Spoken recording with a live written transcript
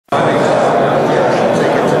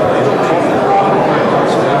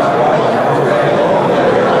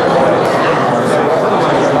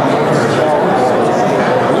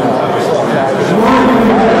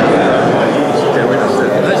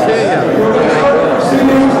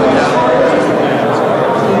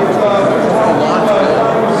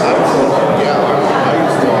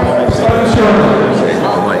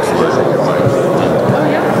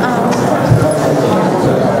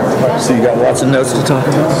some notes to talk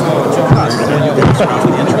about? Keep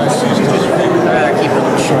it a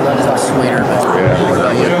little short, a little sweeter. What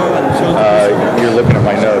about you? You're looking at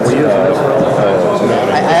my notes. I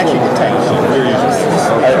actually can take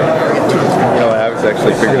I was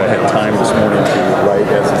actually figured I had time this morning to write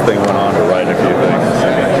as this thing went on to write a few things.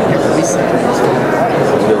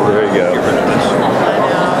 There you go.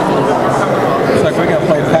 Looks like we got to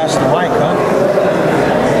play past the mic, huh?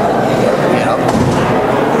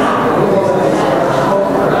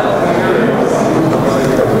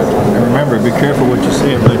 And remember, be careful what you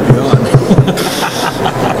say, it might be on.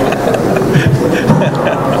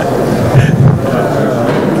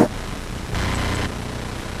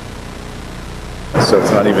 So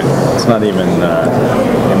it's not even,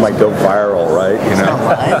 it might go viral, right? You know?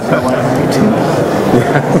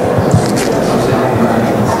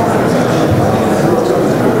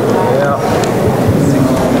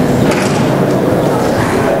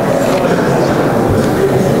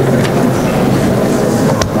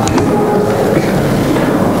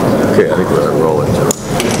 Okay, I think we're going to roll it.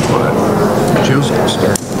 Juice can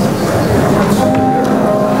start.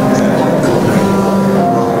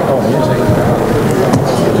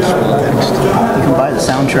 You can buy the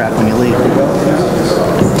soundtrack when you leave.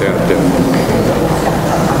 Yeah.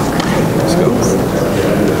 Let's go.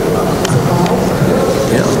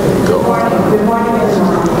 Yeah, go. Good morning,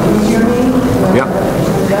 everyone. Can you hear me? Yeah.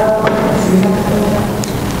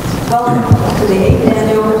 Welcome to the 8th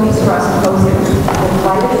Annual Petite Sirah Symposium. I'm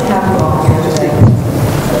delighted to have you all here today.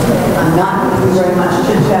 I'm not going to do very much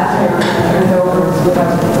chit-chat here. I'm going to turn it over with a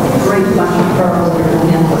great bunch of pearls that are going to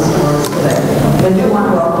handle us for us today. But I do want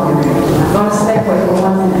to welcome you. I'm going to stay for 1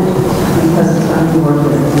 minute because it's going to be worth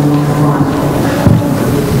it and we'll move on.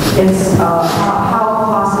 It's how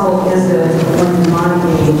possible is it when you're my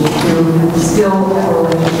age to still have a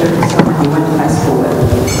relationship with someone you went to high school with?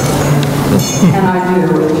 And I do,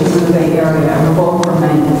 she's in the Bay Area, we're both from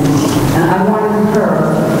Maine. And I wanted her,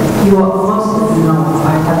 most of you know, I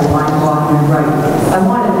have a line blog and I write. I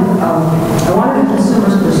wanted a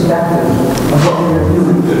consumer's perspective of what we are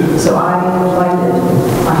doing. So I invited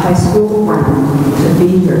my high school friend to be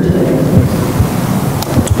here today.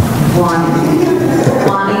 Lonnie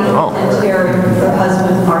and Terry, her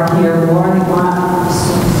husband, are here.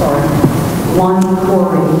 Lonnie,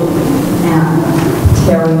 Corey, and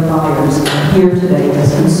Terry Byers are here today as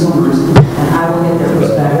consumers, and I will get their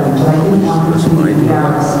perspective. But I didn't want them to be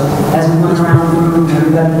embarrassed as we went around the room and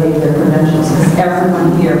everybody gave their credentials, because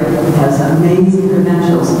everyone here has amazing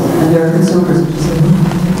credentials, and they're consumers.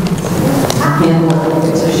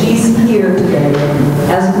 So she's here today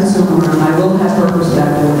as a consumer, and I will have her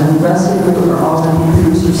perspective, and the rest of you are all going to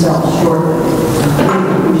introduce yourselves shortly. I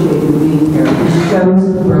really appreciate you being here. She goes to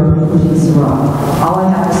the growth of Petite Sirah. All I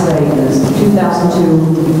have to say is, in 2002,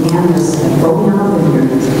 we began this at Concannon Vineyard.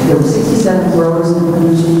 There were 67 growers and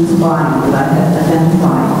producers combined that I had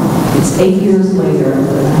identified. It's 8 years later. I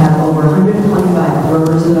have over 125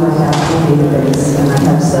 growers that I have in the database, and I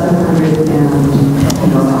have 740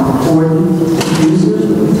 producers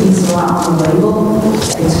with Petite Sirah on the label.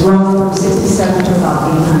 It's grown from 67 to about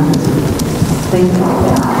 800. Think about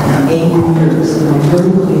that in 8 years, and I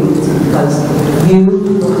really believe it's because you,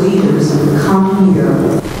 the leaders, come here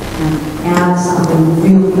and add something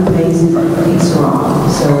really amazing for Petite Sirah.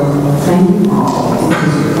 So thank you all,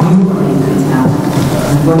 because you are making it happen.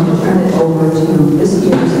 I'm going to turn it over to this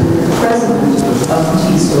year's president of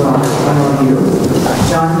Petite Sirah, I love you,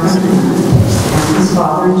 John Concannon, and his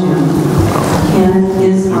father, Jim. Concannon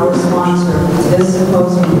is our sponsor. This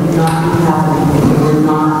symposium would not be happening if it were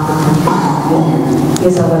not for Concannon Vineyard.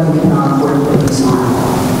 Yes, however, we cannot afford to put this on.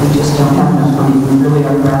 We just don't have enough money. We really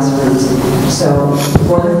are grassroots. So,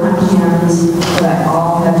 for the Concannons, that I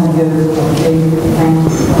all have to give a big thank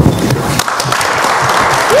you.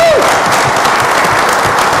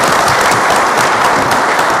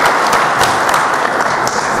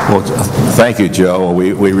 Well, thank you, Joe.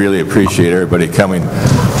 We really appreciate everybody coming,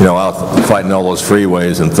 out fighting all those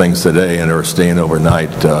freeways and things today, and are staying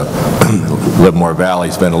overnight. Livermore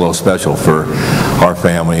Valley's been a little special for our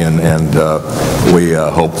family, and we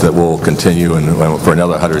hope that we'll continue for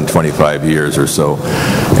another 125 years or so.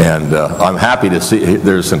 And I'm happy to see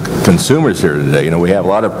there's some consumers here today. We have a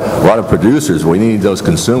lot of producers. We need those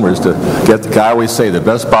consumers to get. I always say the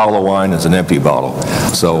best bottle of wine is an empty bottle.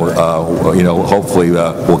 So hopefully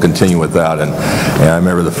we'll continue with that. And I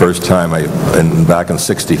remember the first time back in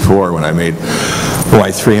 '69. 1964 when I made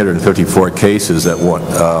my 354 cases that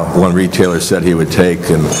one retailer said he would take,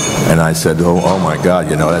 and I said, oh my God,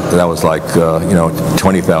 you know, that was like, you know,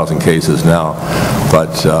 20,000 cases now.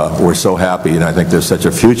 But we're so happy, and I think there's such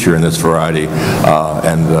a future in this variety,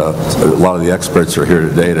 and a lot of the experts are here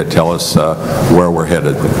today to tell us where we're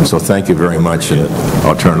headed. So thank you very much, and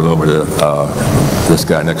I'll turn it over to this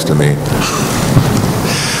guy next to me.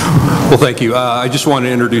 Well, thank you. I just want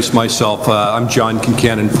to introduce myself. I'm John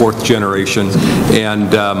Concannon, 4th generation,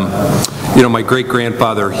 and you know, my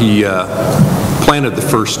great-grandfather, he planted the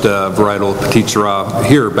first varietal of Petite Sirah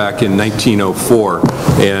here back in 1904,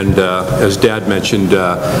 and as Dad mentioned,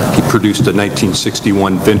 he produced a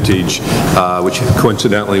 1961 vintage, which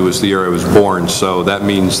coincidentally was the year I was born, so that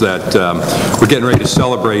means that we're getting ready to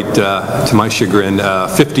celebrate, to my chagrin,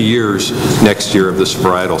 50 years next year of this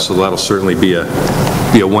varietal, so that'll certainly be a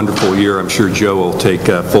wonderful year. I'm sure Joe will take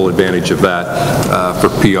full advantage of that for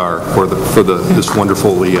PR for this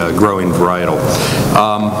wonderfully growing varietal.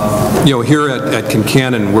 You know, here at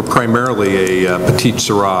Concannon, we're primarily a Petite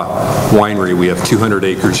Sirah winery. We have 200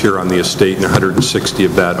 acres here on the estate, and 160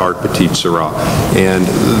 of that are Petite Sirah. And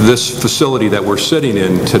this facility that we're sitting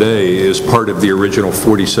in today is part of the original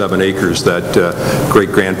 47 acres that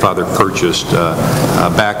great-grandfather purchased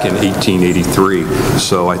back in 1883.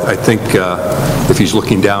 So I think if he's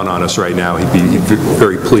looking down on us right now, he'd be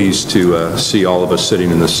very pleased to see all of us sitting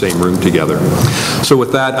in the same room together. So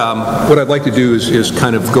with that, what I'd like to do is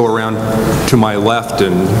kind of go around to my left,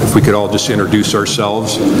 and if we could all just introduce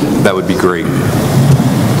ourselves, that would be great. Good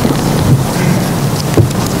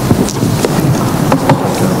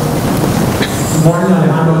morning, I'm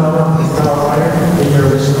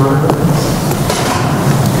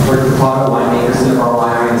we're the Plaza winemakers in our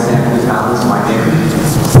winery in San Cruz Mountains, winemaker.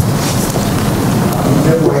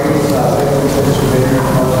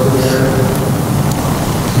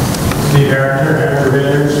 Steve Harringer, Director of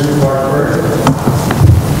Vineyards, Clarksburg.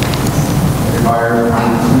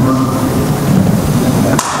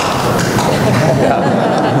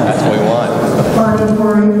 That's what we want.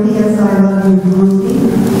 Yes, I love you, Ruthie.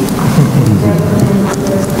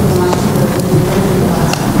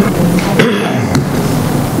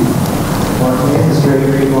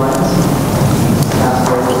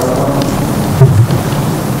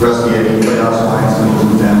 Rusty Eddie, Playhouse Wines,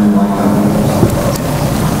 and Family Wine Company.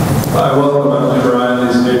 Hi, welcome. I'm Jim Ryan, the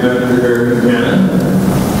estate manager here at Concannon.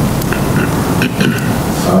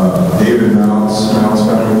 David Mounts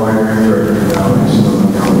Family Winery, Director of Valley, Southern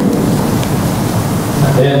County.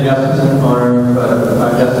 Dan Gustafson, owner of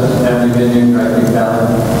Gustafson Family Vineyard, Director of Valley.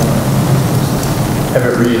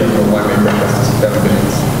 Everett Reed, I'm the winemaker at Gustafson Family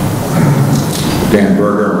Vineyards. Dan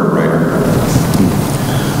Berger, writer.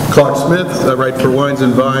 Clark Smith, I write for Wines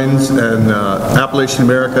and Vines and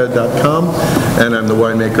AppalachianAmerica.com, and I'm the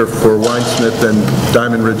winemaker for Winesmith and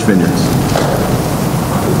Diamond Ridge Vineyards.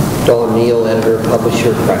 Don Neal, editor,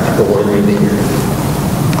 publisher, Practical Winery Vineyard.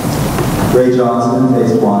 Ray Johnson,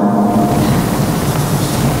 Taste Wine.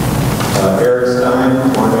 Eric Stein,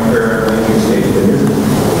 winemaker at Lincoln State Vineyard.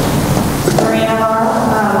 Marina Laurel,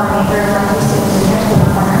 winemaker at Lincoln State Vineyard, in the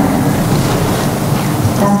corner.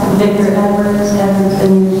 That's Victor Edwards, Edwards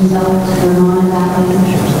Vineyard, and Zellers, Vermont, and Valley,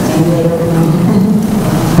 San Diego.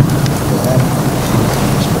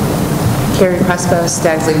 Carrie Crespo,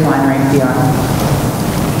 Stagsley Winery, PR.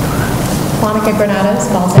 Monica Granados,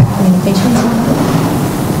 Balzac Communications.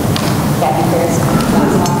 Gabby Ferris,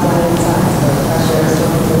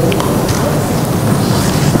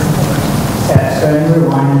 Pat Steiner,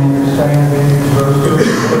 winemaker, Steiner Vineyards,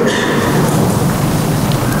 Rosewood.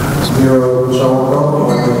 Spiro Chalco,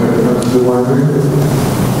 winemaker, Rosewood Winery.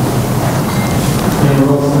 Dan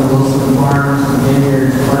Wilson, Wilson Farms, Vineyard,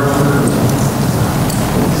 Clarksburg.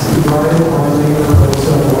 Steve Ryan, winemaker,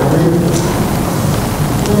 Rosewood Winery.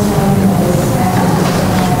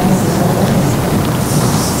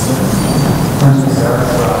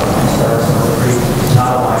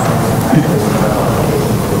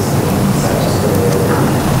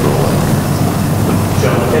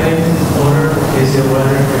 John Kenny, owner of KCL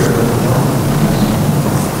Winery here in Illinois.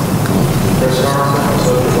 Chris Carlson,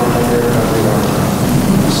 associate winemaker at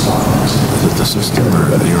This is still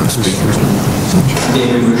your speakers.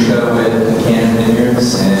 David Bouchot with Concannon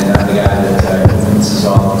Vineyards, and I'm the guy that convinces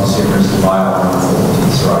all consumers to buy one of the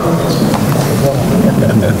Petite Sirah.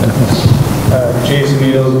 Jason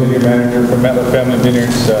Needles, vineyard manager for Metler Family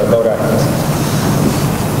Vineyards, Lodi.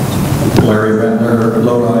 Larry Bentler,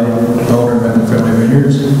 Lodi, owner of Metler Family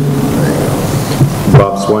Vineyards.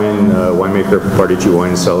 Bob Swain, winemaker for Bardici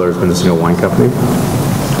Wine Cellars, Mendocino Wine Company.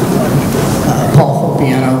 Paul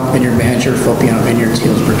Fopiano, vineyard manager, Fopiano Vineyards,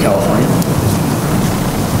 Healdsburg, California.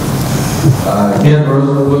 Ken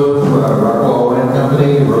Rosenblum, Rockwell Wine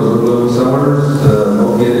Company, Rosenblum Cellars,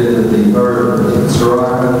 located in the heart of Petite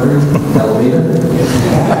Sirah country, Alameda.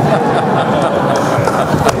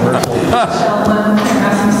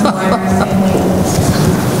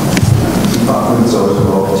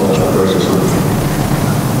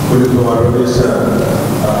 Pudendo agora essa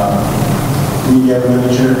media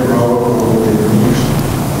manager role for the news.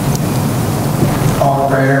 Paul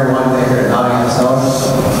Prater, winemaker at Nottingham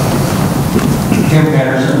Cellars. Tim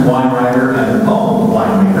Patterson, wine writer and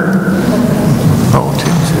winemaker.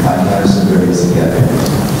 Tim Patterson, very easy guy.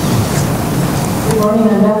 Good morning,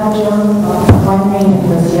 I'm Beth Jones, winery at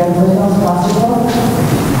the Sierra Hospital.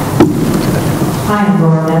 Hi, I'm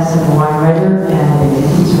Laura Ness, I'm a wine writer and a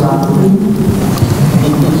Petite Sirah.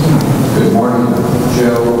 Good morning,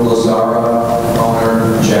 Joe Lazara, owner,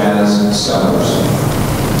 Jazz Cellars.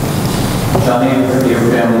 Johnny, your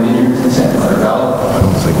family vineyard in Santa Clara Valley. I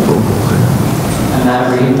don't think we'll. And Matt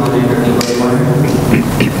Reed, winemaker at Eagle Winery.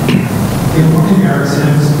 Good morning, Eric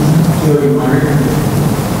Sims, Eagle Winery.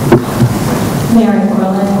 Mary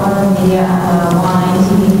Corlin, auto media, wine,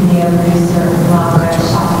 TV media producer, blogger,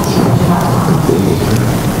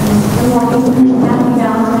 Good morning, Matthew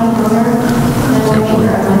Valentine, owner, and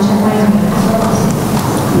winemaker at Lunch and Winery.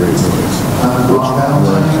 Bob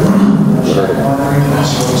Valentine, Winemaker, winery,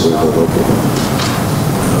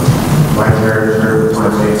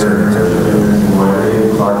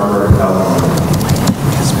 Clarksburg, California.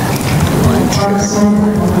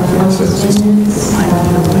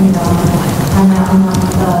 I'm out on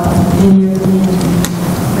the vineyard in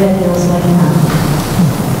Red Hills,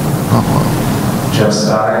 Jeff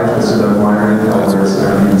Stein, President of Winery,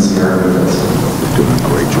 California, and Sierra Nevada. Doing a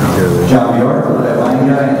great job. John York, wine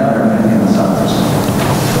guy, and other Nottingham Cellars.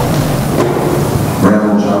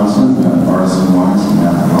 Randall Johnson, Artisan Wines in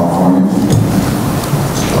Napa, California.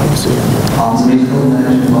 Hans Michael,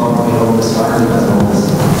 managing law, Vino Design, as always.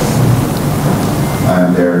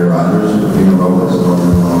 I'm Darren Rogers, Vino Lopez,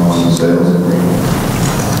 Northern Illinois Sales.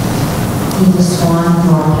 Eva Swan,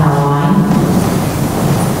 North Carolina.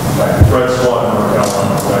 Fred Swan, North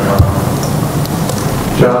Carolina.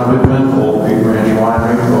 John Whitman, Old Peak Ranch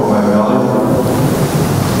Winery, Coleman Valley.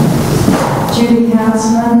 Judy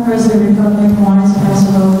Hansman, President Republic Wines, Paso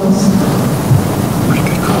Robles.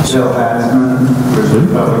 Jill Hansman, President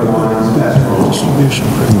Public Wines, Paso Robles.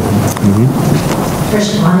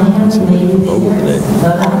 Trish Monahan, Navy Vineyards,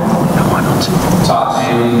 Lodi. Top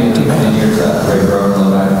Navy Vineyards at Great Road,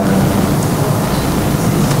 Lodi.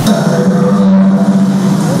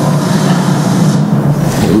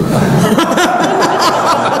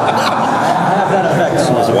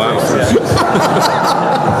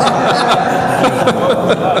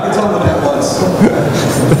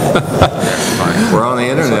 We're on the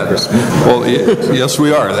internet. Well, yes,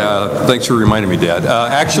 we are. Thanks for reminding me, Dad.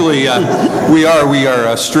 Actually, we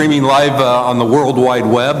are streaming live on the World Wide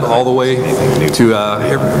Web all the way to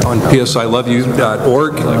on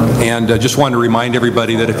psiloveyou.org. And just wanted to remind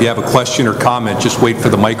everybody that if you have a question or comment, just wait for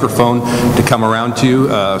the microphone to come around to you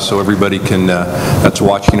so everybody can that's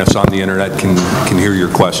watching us on the internet can hear your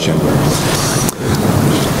question.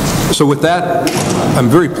 So with that, I'm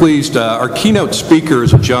very pleased. Our keynote speaker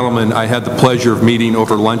is a gentleman I had the pleasure of meeting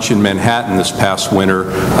over lunch in Manhattan this past winter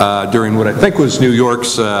during what I think was New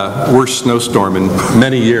York's worst snowstorm in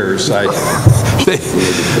many years.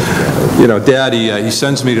 Dad, he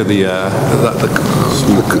sends me to the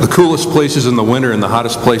coolest places in the winter and the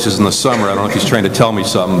hottest places in the summer. I don't know if he's trying to tell me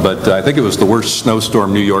something, but I think it was the worst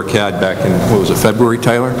snowstorm New York had back in, what was it, February,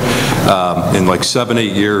 Tyler? In like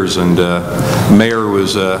 7-8 years, and mayor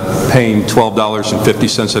was paying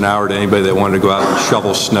 $12.50 an hour to anybody that wanted to go out and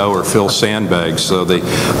shovel snow or fill sandbags. So they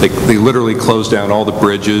literally closed down all the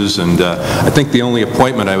bridges, and I think the only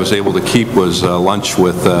appointment I was able to keep was lunch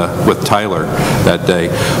with Tyler that day.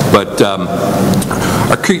 But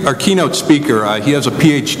our keynote speaker, he has a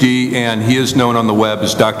PhD, and he is known on the web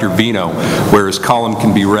as Dr. Vino, where his column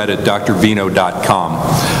can be read at drvino.com.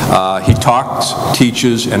 He talks,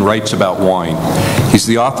 teaches, and writes about wine. He's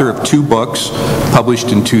the author of 2 books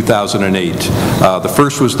published in 2008. The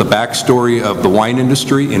first was the backstory of the wine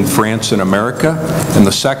industry in France and America, and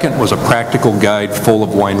the second was a practical guide full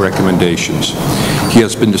of wine recommendations. He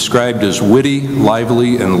has been described as witty,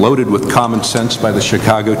 lively, and loaded with common sense by the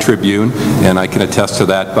Chicago Tribune, and I can attest to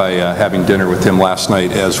that by having dinner with him last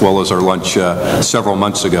night as well as our lunch several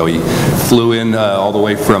months ago. He flew in all the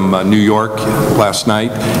way from New York last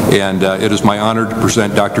night, and it is my honor to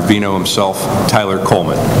present Dr. Vino himself, Tyler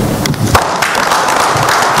Coleman.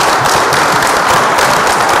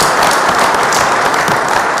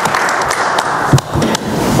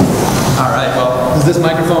 All right, well, Does this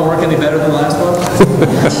microphone work any better than the last one?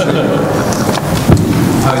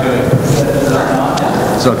 How are you doing?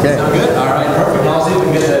 It's okay. Sound good? All right, perfect. I'll see if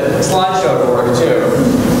we can get the slideshow to work too.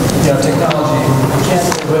 You know, technology, you can't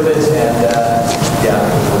live with it, and yeah,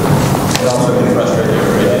 it also can frustrate you a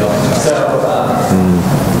great deal. So,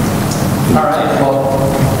 all right, well,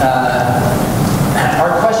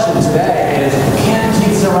 our question today is, can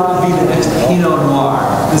Petite Sirah be the next Pinot Noir?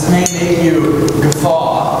 This may make you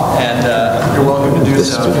guffaw, and you're welcome to do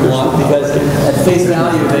so if you want, because at face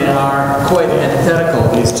value, they are quite antithetical,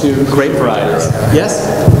 these two grape varieties. Yes?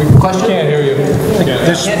 Question? Can't hear you.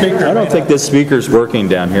 This speaker. I don't think this speaker's working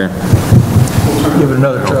down here. Give it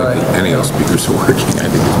another try. Any of those speakers are working. I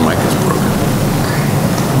think his mic is broken.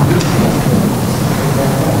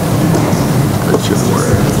 It should work.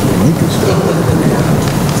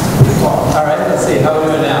 All right, let's see. How are we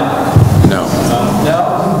doing now? No. No?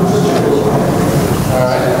 All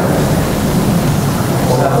right.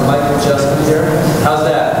 We'll have a mic adjustment here. How's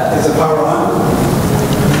that? Is the power on?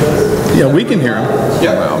 Yeah, we can hear him.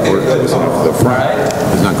 Yeah. Well, we're listening to the front. Right.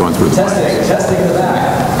 It's not going through the mic. Testing the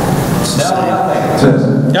back. No, nothing.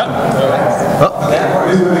 Yep. That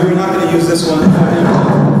works. We're not going to use this one.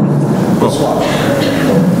 We'll swap.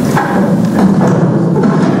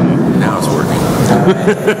 Now it's working.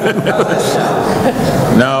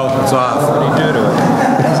 No, it's off. What do you do to it?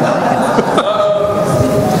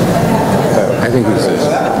 I think he says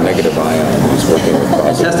negative ion. It's working with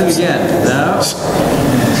positive. Testing again. No?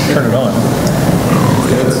 Turn it on.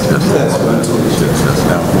 That's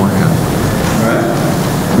now working.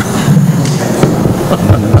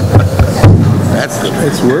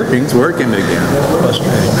 It's working. It's working again.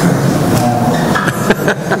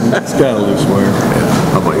 It's got a loose wire.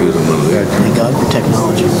 Yeah. How about using one of these? Thank God for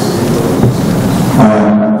technology.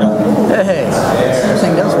 Hey, this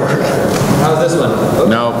thing does work. How's this one?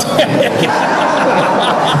 No.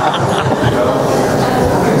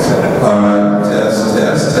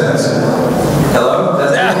 Test. Hello?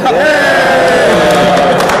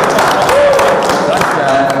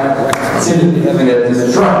 Seem to be having a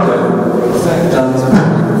destructive effect on this.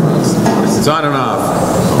 It's on and off.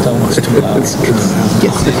 It's almost too loud. It's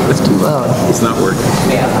too loud. It's not working.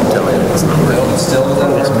 I'm telling you, it's not working. Still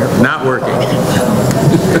Not working.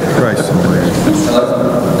 Hello?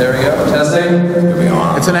 There we go. Testing.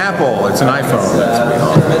 It's an Apple. It's an iPhone.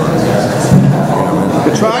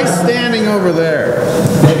 Try standing over there.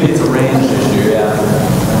 Maybe it's a range issue, yeah.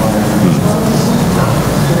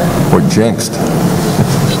 We're jinxed.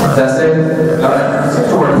 Testing. All right.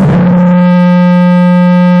 It's working.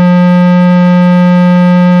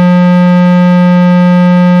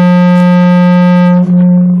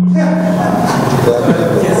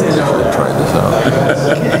 Try this out.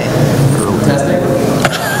 Testing.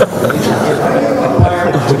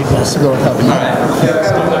 Let's go without the mic.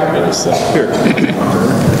 Here.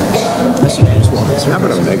 How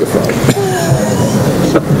about a megaphone?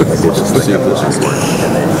 Let's see if this will work.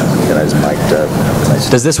 And it's mic'd up.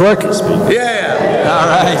 Does this work? Yeah! All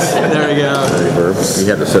right. There we go. You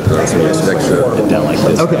had to sit down some extra.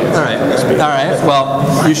 Okay. All right. All right. Well,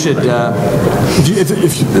 you should.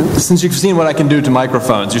 Since you've seen what I can do to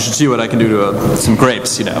microphones, you should see what I can do to some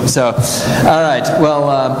grapes. You know. So, all right. Well.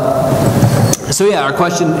 So yeah, our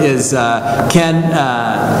question is, can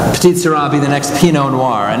Petite Sirah be the next Pinot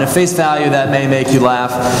Noir? And at face value, that may make you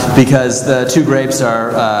laugh because the two grapes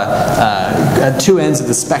are at two ends of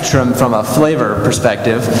the spectrum from a flavor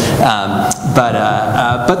perspective.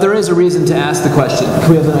 But there is a reason to ask the question.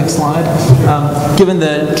 Can we have the next slide? Given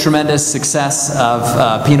the tremendous success of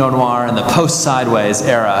Pinot Noir in the post-Sideways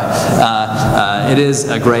era, it is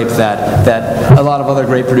a grape that a lot of other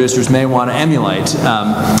grape producers may want to emulate.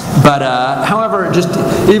 However, just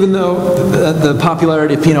even though the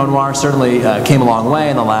popularity of Pinot Noir certainly came a long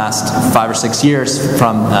way in the last 5 or 6 years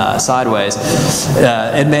from Sideways,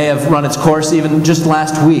 it may have run its course even just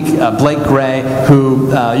last week. Blake Gray,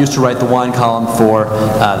 who used to write the wine column for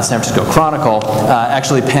the San Francisco Chronicle,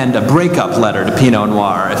 actually penned a breakup letter to Pinot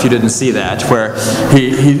Noir, if you didn't see that, where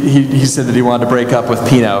he said that he wanted to break up with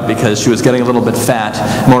Pinot because she was getting a little bit fat.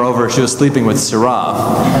 Moreover, she was sleeping with Syrah.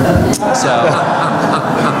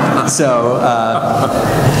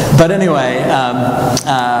 But anyway,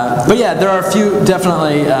 but yeah, there are a few,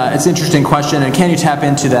 definitely, it's an interesting question, and can you tap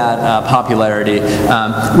into that popularity?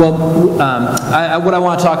 What I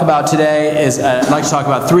want to talk about today is, I'd like to talk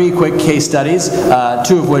about 3 quick case studies, 2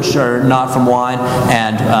 of which are not from wine,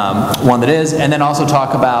 and 1 that is, and then also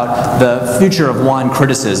talk about the future of wine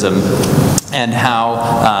criticism and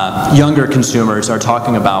how younger consumers are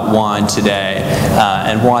talking about wine today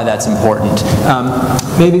and why that's important.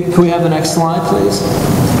 Maybe, can we have the next slide, please?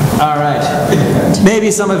 All right.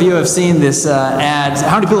 Maybe some of you have seen this ads.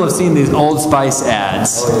 How many people have seen these Old Spice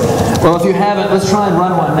ads? Well, if you haven't, let's try and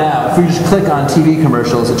run one now. If we just click on TV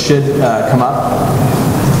commercials, it should come up.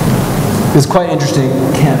 There's quite interesting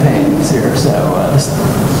campaigns here. So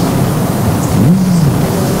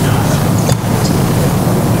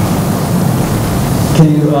can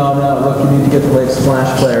you? Oh no! Look, you need to get the latest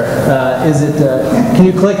Flash player. Is it? Can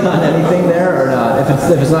you click on anything there or not? If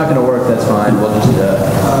it's not going to work, that's fine. We'll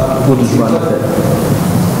just run with it.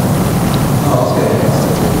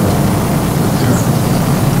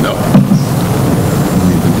 No. You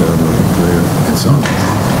need to download the player. It's on.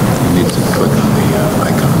 You need to click on the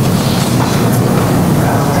icon.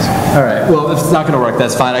 All right. Well, if it's not going to work,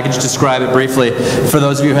 that's fine. I can just describe it briefly. For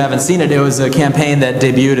those of you who haven't seen it, it was a campaign that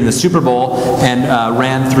debuted in the Super Bowl and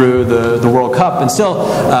ran through the World Cup and still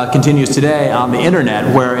continues today on the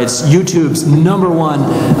internet, where it's YouTube's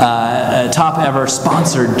 #1 top ever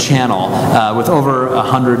sponsored channel with over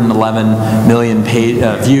 111 million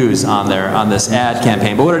views on this ad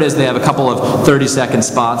campaign. But what it is, they have a couple of 30-second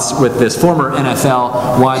spots with this former NFL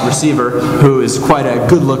wide receiver who is quite a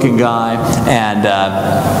good-looking guy, and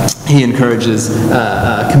he encourages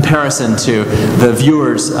comparison to the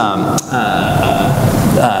viewer's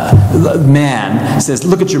man. He says,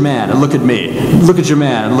 look at your man and look at me. Look at your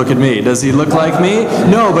man and look at me. Does he look like me?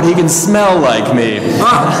 No, but he can smell like me.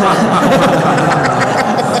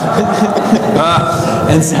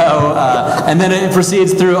 And so, and then it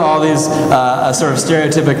proceeds through all these sort of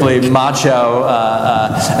stereotypically macho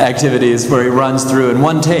activities where he runs through in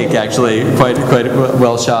one take, actually, quite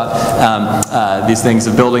well shot, these things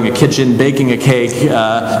of building a kitchen, baking a cake,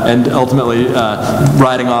 and ultimately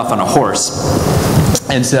riding off on a horse.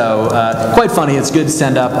 And so, quite funny. It's good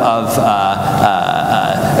send-up of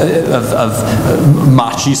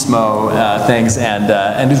machismo things,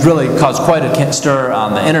 and it's really caused quite a stir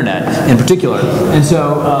on the internet in particular. And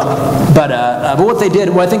so, but what they did,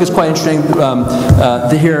 what I think is quite interesting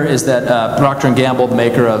here is that Procter & Gamble, the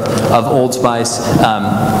maker of Old Spice,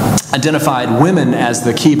 identified women as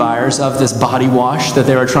the key buyers of this body wash that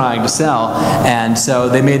they were trying to sell, and so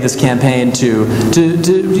they made this campaign to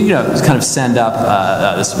you know, kind of send up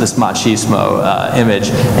this machismo image,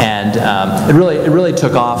 and it really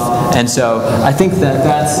took off. And so I think that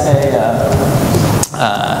that's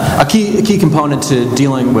a key component to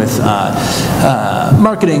dealing with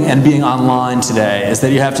marketing and being online today is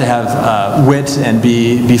that you have to have wit and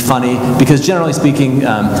be funny, because generally speaking,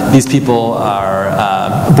 these people are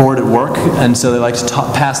bored at work, and so they like to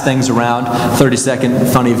pass things around. 30-second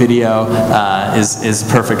funny video is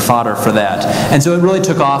perfect fodder for that. And so it really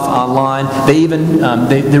took off online. They even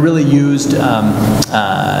they really used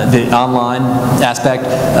the online aspect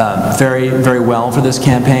very well for this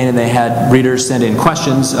campaign, and they had readers send in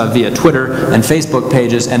questions via Twitter and Facebook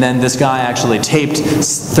pages, and then this guy actually taped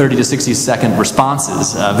 30 to 60-second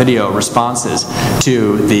responses, video responses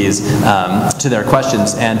to these to their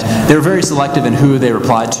questions, and they were very selective in who they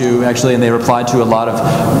replied to, actually, and they replied to a lot of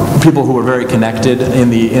people who were very connected in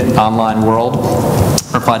the online world.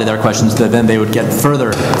 Reply to their questions, that then they would get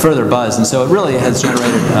further buzz, and so it really has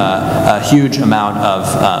generated a huge amount of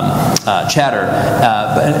chatter,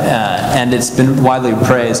 and it's been widely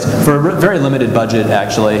praised for a very limited budget,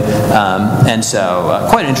 actually, and so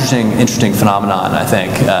quite an interesting phenomenon, I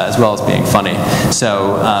think, as well as being funny.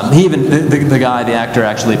 So he even the guy, the actor,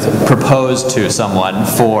 actually proposed to someone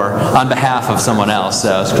on behalf of someone else.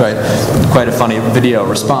 So it's quite a funny video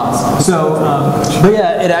response. So, but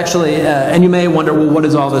yeah, it actually, and you may wonder, well, what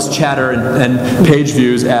does all this chatter and page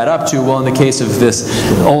views add up to? Well, in the case of this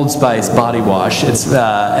Old Spice body wash, it's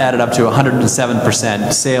added up to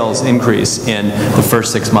 107% sales increase in the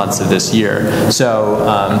first 6 months of this year. So,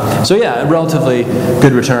 so yeah, a relatively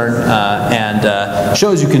good return, and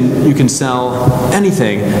shows you can sell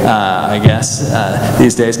anything, I guess,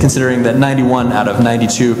 these days, considering that 91 out of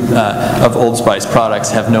 92 of Old Spice products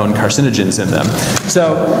have known carcinogens in them.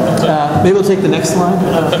 So maybe we'll take the next slide.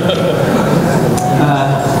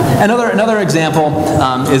 Another example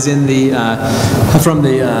is in from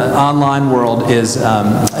the online world is in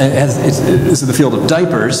the field of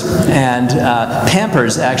diapers, and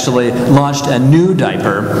Pampers actually launched a new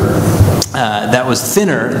diaper that was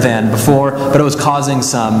thinner than before, but it was causing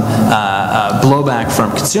some blowback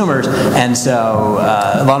from consumers, and so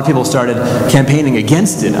a lot of people started campaigning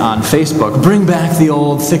against it on Facebook. Bring back the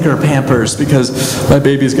old, thicker Pampers because my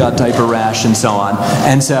baby's got diaper rash and so on.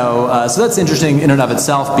 And so, so that's interesting in and of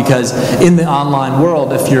itself, because in the online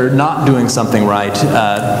world, if you're not doing something right,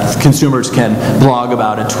 consumers can blog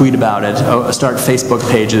about it, tweet about it, start Facebook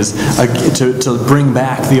pages to bring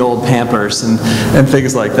back the old Pampers and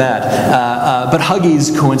things like that. But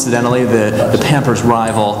Huggies, coincidentally, the Pampers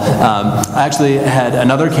rival, actually had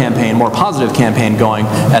another campaign, more positive campaign going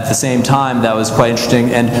at the same time that was quite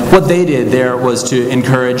interesting. And what they did there was to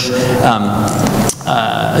encourage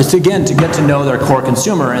to get to know their core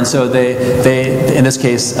consumer, and so they in this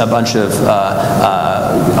case, a bunch of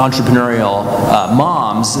entrepreneurial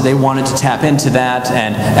moms, they wanted to tap into that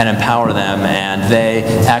and empower them, and they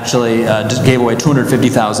actually just gave away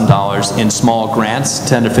 $250,000 in small grants,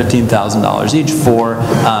 $10,000 to $15,000 each for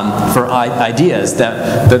ideas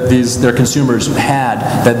that their consumers had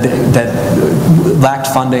that lacked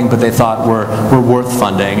funding, but they thought were worth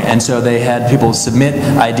funding, and so they had people submit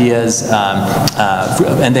ideas.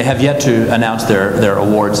 And they have yet to announce their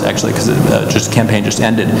awards, actually, because the campaign just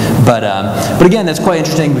ended. But again, that's quite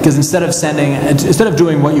interesting, because instead of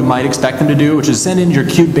doing what you might expect them to do, which is send in your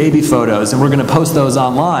cute baby photos and we're going to post those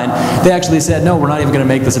online, they actually said, no, we're not even going to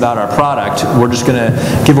make this about our product. We're just going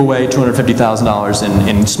to give away $250,000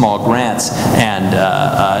 in small grants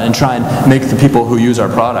and try and make the people who use our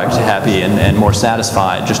product happy and more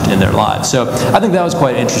satisfied just in their lives. So I think that was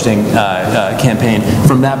quite an interesting campaign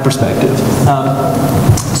from that perspective.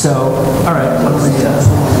 All right, let me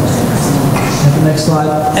have the next slide.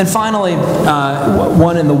 And finally,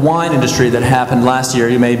 one in the wine industry that happened last year,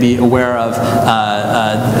 you may be aware of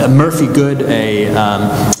Murphy Good,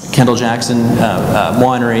 Kendall Jackson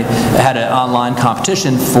winery, had an online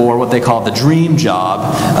competition for what they call the dream job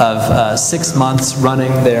of 6 months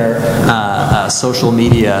running their social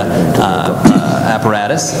media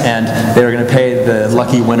apparatus, and they were going to pay the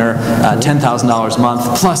lucky winner $10,000 a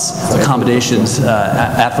month plus accommodations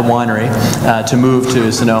at the winery to move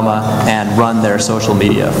to Sonoma and run their social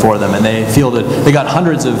media for them. And they got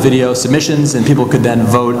hundreds of video submissions, and people could then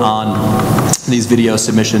vote on these video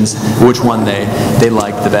submissions, which one they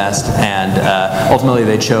liked the best, and ultimately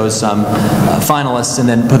they chose some finalists and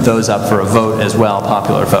then put those up for a vote as well,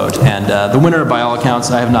 popular vote. And the winner, by all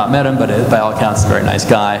accounts, I have not met him, but by all accounts, a very nice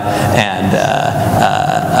guy, and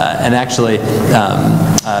actually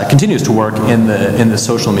continues to work in the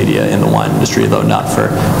social media in the wine industry, though not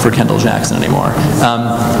for Kendall Jackson anymore.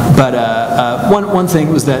 One thing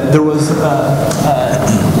was that there was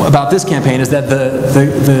about this campaign is that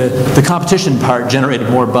the competition part generated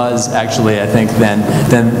more buzz, actually, I think, than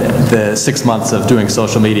the 6 months of doing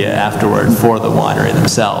social media afterward for the winery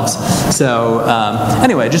themselves. So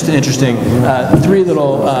anyway, just an interesting three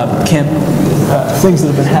little things that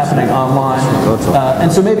have been happening online.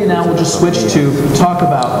 And so maybe now we'll just switch to talk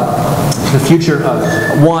about the future of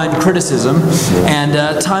wine criticism.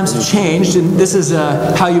 And times have changed, and this is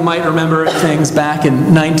how you might remember things back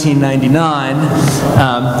in 1999.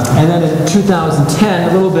 And then in 2010,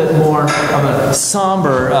 a little bit more of a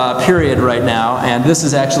somber period right now. And this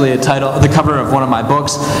is actually the cover of one of my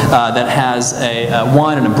books that has a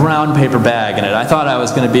wine in a brown paper bag in it. I thought I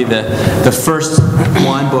was going to be the first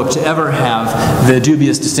wine book to ever have the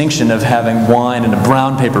dubious distinction of having wine in a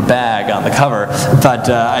brown paper bag on the cover. But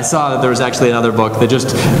I saw that there was actually another book that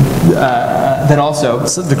just that also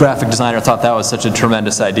the graphic designer thought that was such a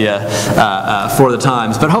tremendous idea for the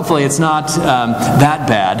times. But hopefully it's not that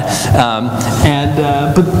bad.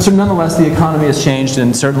 But so nonetheless, the economy has changed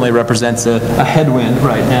and certainly represents a headwind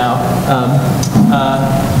right now.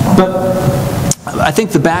 But I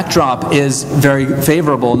think the backdrop is very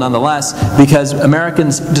favorable nonetheless, because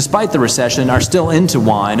Americans, despite the recession, are still into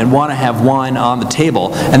wine and want to have wine on the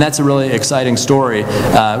table. And that's a really exciting story,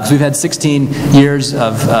 because we've had 16 years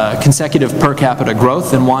of consecutive per capita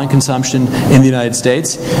growth in wine consumption in the United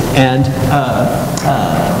States. And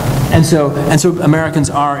so Americans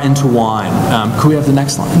are into wine. Could we have the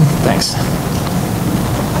next slide? Thanks.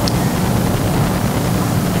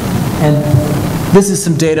 And this is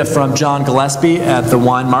some data from John Gillespie at the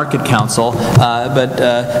Wine Market Council, but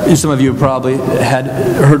some of you probably had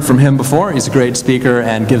heard from him before. He's a great speaker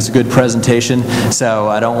and gives a good presentation, so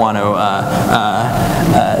I don't want to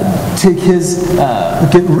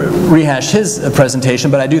rehash his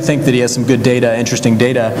presentation, but I do think that he has some good data, interesting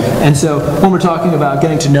data. And so when we're talking about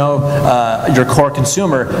getting to know your core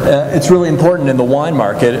consumer, it's really important in the wine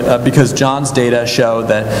market because John's data show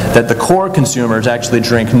that the core consumers actually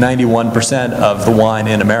drink 91% of the wine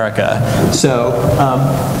in America. So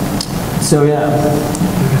yeah.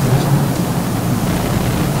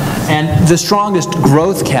 And the strongest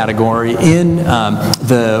growth category in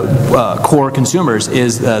the core consumers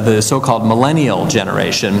is the so-called millennial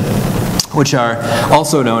generation, which are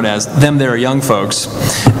also known as them there young folks.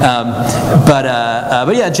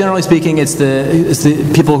 But yeah, generally speaking, it's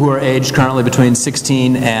the people who are aged currently between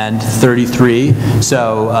 16 and 33.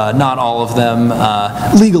 So not all of them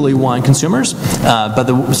legally wine consumers,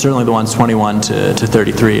 but certainly the ones 21 to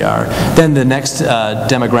 33 are. Then the next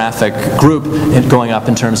demographic group going up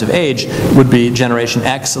in terms of age would be Generation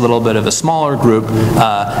X, a little bit of a smaller group,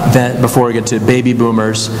 then before we get to baby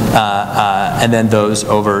boomers, and then those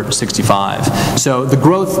over 65. So the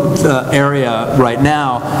growth area right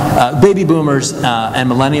now, baby boomers and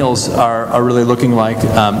millennials are really looking like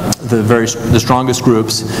the strongest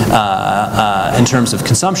groups in terms of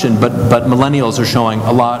consumption, but millennials are showing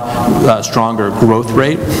a lot stronger growth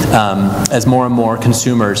rate as more and more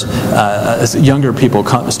consumers, as younger people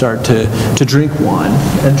start to drink wine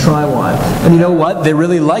and try wine. And you know what? They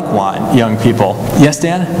really like wine, young people. Yes,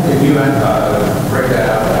 Dan? Can you break that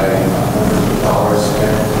out by dollars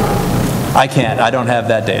again? I can't. I don't have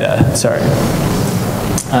that data. Sorry.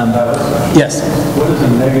 Yes? What is a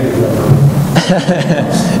negative number?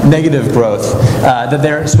 Negative growth. That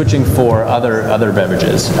they're switching for other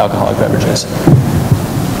beverages, alcoholic beverages.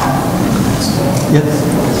 Yes.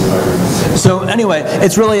 So anyway,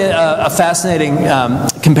 it's really a fascinating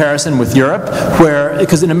comparison with Europe,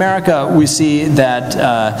 because in America we see that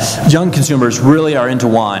young consumers really are into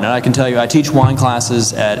wine. And I can tell you, I teach wine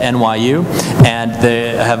classes at NYU, and they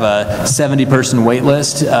have a 70-person wait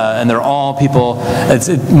list, and they're all people,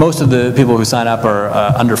 most of the people who sign up are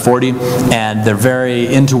under 40, and they're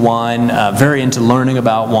very into wine, very into learning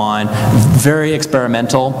about wine, very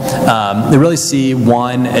experimental. They really see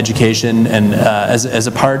wine education and as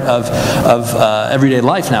a part of everyday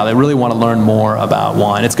life now. They really want to learn more about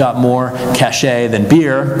wine. It's got more cachet than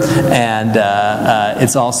beer, and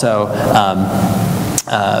it's also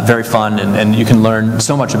very fun, and you can learn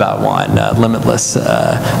so much about wine, limitless,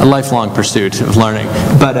 a lifelong pursuit of learning.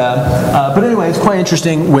 But anyway, it's quite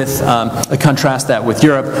interesting with contrast that with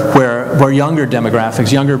Europe, where younger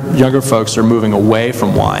demographics, younger folks are moving away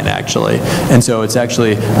from wine actually, and so it's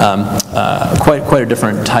actually quite a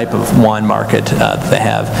different type of wine market that they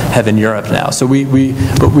have in Europe now. So we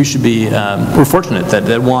should be we're fortunate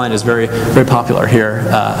that wine is very popular here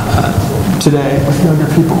today with younger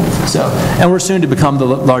people. So, and we're soon to become the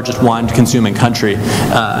largest wine-consuming country,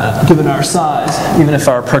 given our size, even if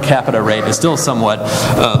our per capita rate is still somewhat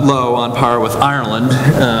low, on par with Ireland.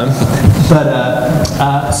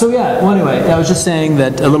 So yeah, well anyway, I was just saying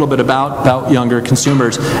that a little bit about younger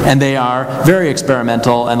consumers, and they are very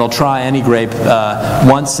experimental, and they'll try any grape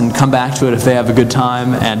once and come back to it if they have a good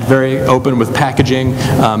time, and very open with packaging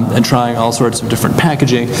and trying all sorts of different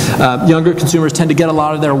packaging. Younger consumers tend to get a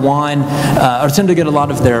lot of their wine, or tend to get a lot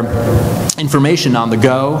of their information on the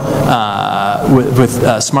go with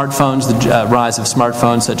smartphones, the rise of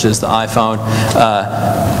smartphones such as the iPhone.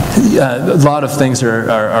 A lot of things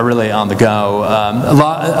are really on the go.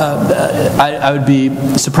 I would be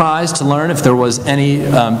surprised to learn if there was any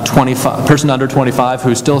person under 25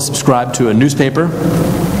 who still subscribed to a newspaper,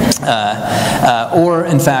 or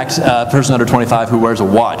in fact a person under 25 who wears a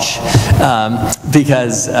watch,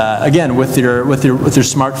 because again, with your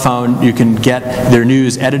smartphone you can get their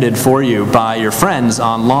news edited for you by your friends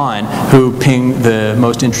online who ping the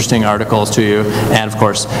most interesting articles to you, and of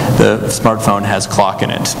course the smartphone has a clock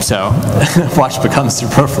in it, so watch becomes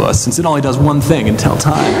superfluous since it only does one thing and tell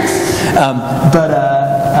time.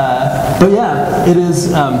 But yeah, it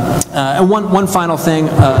is. And one final thing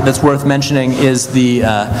that's worth mentioning is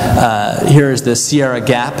here is the Sierra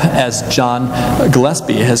Gap, as John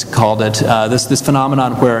Gillespie has called it. This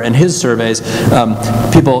phenomenon where, in his surveys,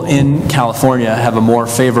 people in California have a more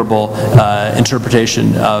favorable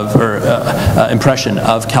interpretation of or impression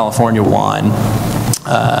of California wine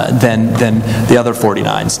than the other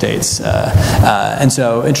 49 states. And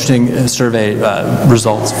so interesting survey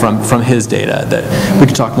results from his data that we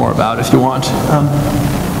can talk more about if you want.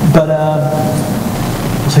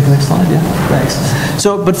 We'll take the next slide, yeah, thanks.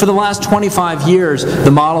 So, but for the last 25 years,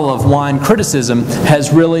 the model of wine criticism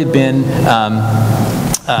has really been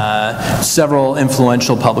several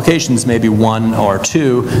influential publications, maybe one or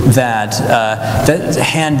two, that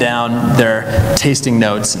hand down their tasting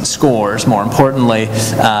notes and scores, more importantly,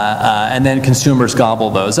 and then consumers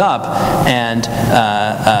gobble those up, and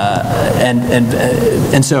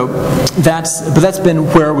so that's been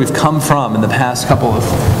where we've come from in the past couple of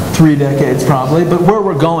 3 decades probably, but where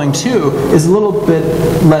we're going to is a little bit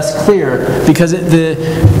less clear because the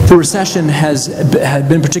recession had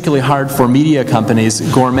been particularly hard for media companies.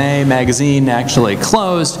 Gourmet magazine actually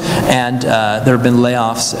closed, and there have been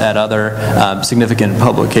layoffs at other significant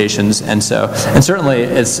publications, and certainly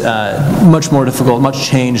it's much more difficult, much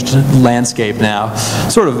changed landscape now,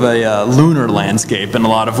 sort of a lunar landscape in a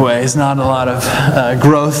lot of ways, not a lot of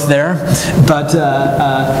growth there, but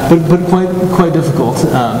quite difficult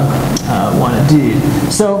one indeed.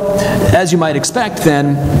 So, as you might expect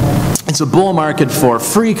then, it's a bull market for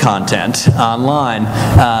free content online,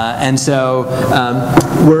 and so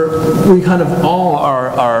we kind of all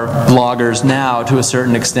are bloggers now to a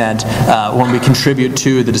certain extent when we contribute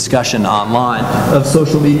to the discussion online of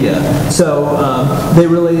social media. So they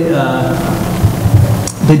really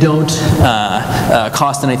they don't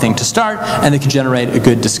cost anything to start, and they can generate a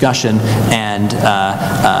good discussion, and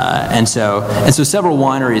so several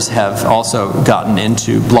wineries have also gotten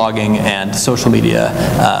into blogging and social media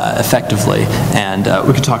effectively, and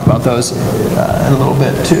we could talk about those in a little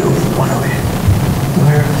bit too. Why don't we?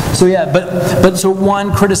 So yeah, but so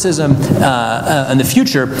wine criticism in the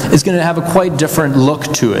future is going to have a quite different look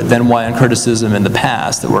to it than wine criticism in the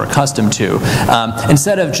past that we're accustomed to.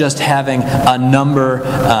 Instead of just having a number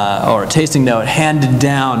or a tasting note handed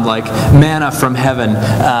down like manna from heaven,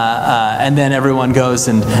 and then everyone goes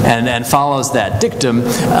and follows that dictum,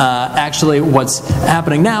 actually what's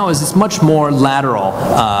happening now is it's much more lateral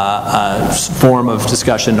form of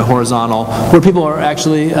discussion, horizontal, where people are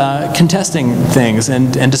actually contesting things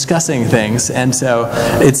and discussing things, and so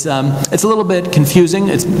it's a little bit confusing.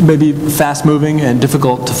 It's maybe fast-moving and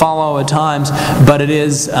difficult to follow at times, but it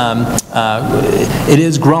is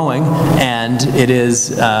growing, and it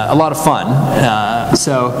is a lot of fun.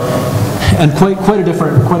 And quite a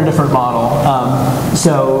different model.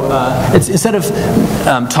 It's instead of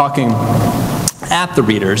talking at the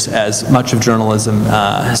readers, as much of journalism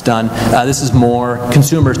has done. This is more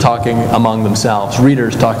consumers talking among themselves,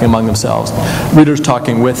 readers talking among themselves, readers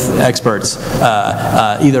talking with experts,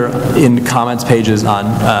 either in comments pages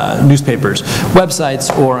on newspapers,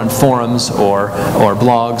 websites, or on forums, or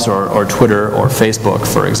blogs, or Twitter, or Facebook,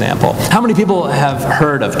 for example. How many people have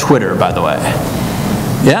heard of Twitter, by the way?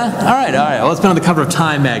 Yeah? All right. Well, it's been on the cover of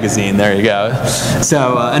Time magazine. There you go.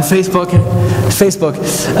 So, and Facebook,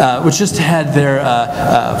 which just had their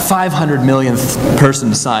 500 millionth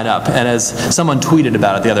person sign up, and as someone tweeted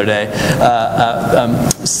about it the other day,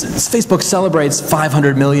 Facebook celebrates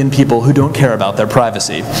 500 million people who don't care about their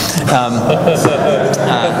privacy.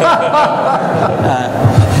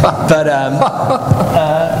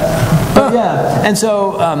 But yeah, and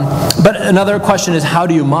so, but another question is, how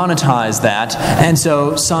do you monetize that? And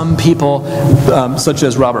so some people, such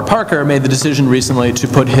as Robert Parker, made the decision recently to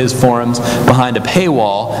put his forums behind a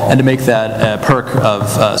paywall and to make that a perk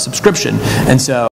of subscription. And so